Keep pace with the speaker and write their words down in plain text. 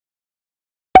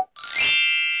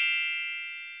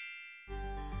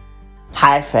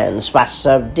Hi friends, what's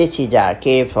up? This is our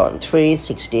iPhone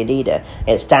 360 reader.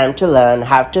 It's time to learn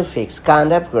how to fix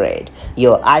can't upgrade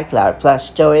your iCloud Plus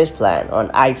storage plan on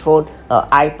iPhone or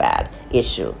iPad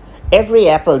issue. Every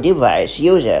Apple device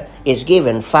user is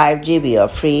given 5 GB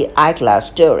of free iCloud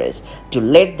storage to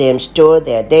let them store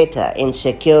their data in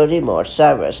secure remote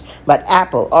servers. But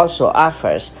Apple also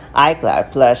offers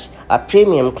iCloud Plus, a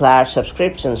premium cloud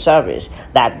subscription service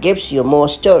that gives you more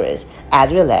storage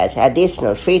as well as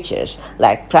additional features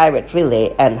like private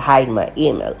relay and hide my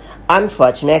email.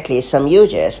 Unfortunately, some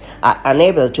users are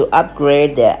unable to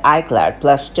upgrade their iCloud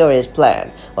Plus storage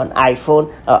plan on iPhone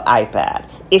or iPad.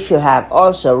 If you have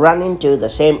also run into the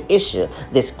same issue,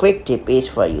 this quick tip is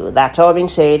for you. That all being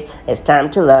said, it's time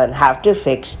to learn how to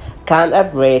fix can't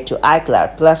upgrade to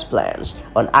iCloud Plus plans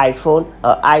on iPhone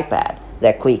or iPad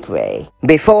the quick way.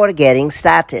 Before getting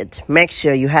started, make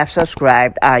sure you have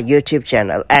subscribed our YouTube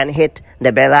channel and hit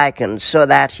the bell icon so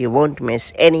that you won't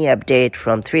miss any update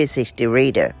from 360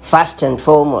 Reader. First and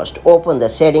foremost, open the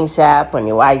Settings app on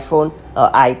your iPhone or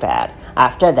iPad.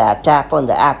 After that, tap on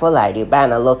the Apple ID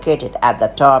banner located at the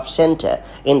top center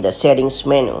in the Settings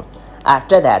menu.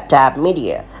 After that, tap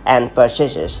Media and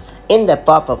Purchases. In the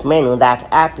pop-up menu that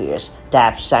appears,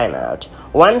 tap Sign Out.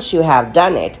 Once you have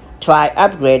done it, try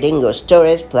upgrading your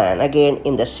storage plan again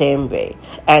in the same way,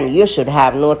 and you should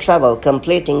have no trouble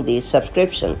completing the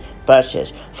subscription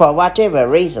purchase. For whatever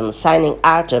reason, signing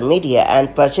out of Media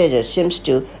and Purchases seems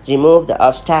to remove the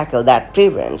obstacle that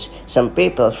prevents some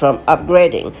people from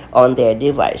upgrading on their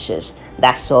devices.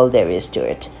 That's all there is to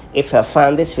it. If you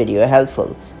found this video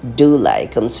helpful, do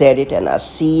like and share it, and I'll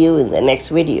see you in the next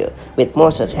video with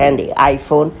more such handy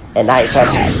iPhone and iPad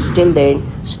hacks. Till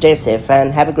then, stay safe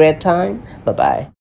and have a great time. Bye-bye.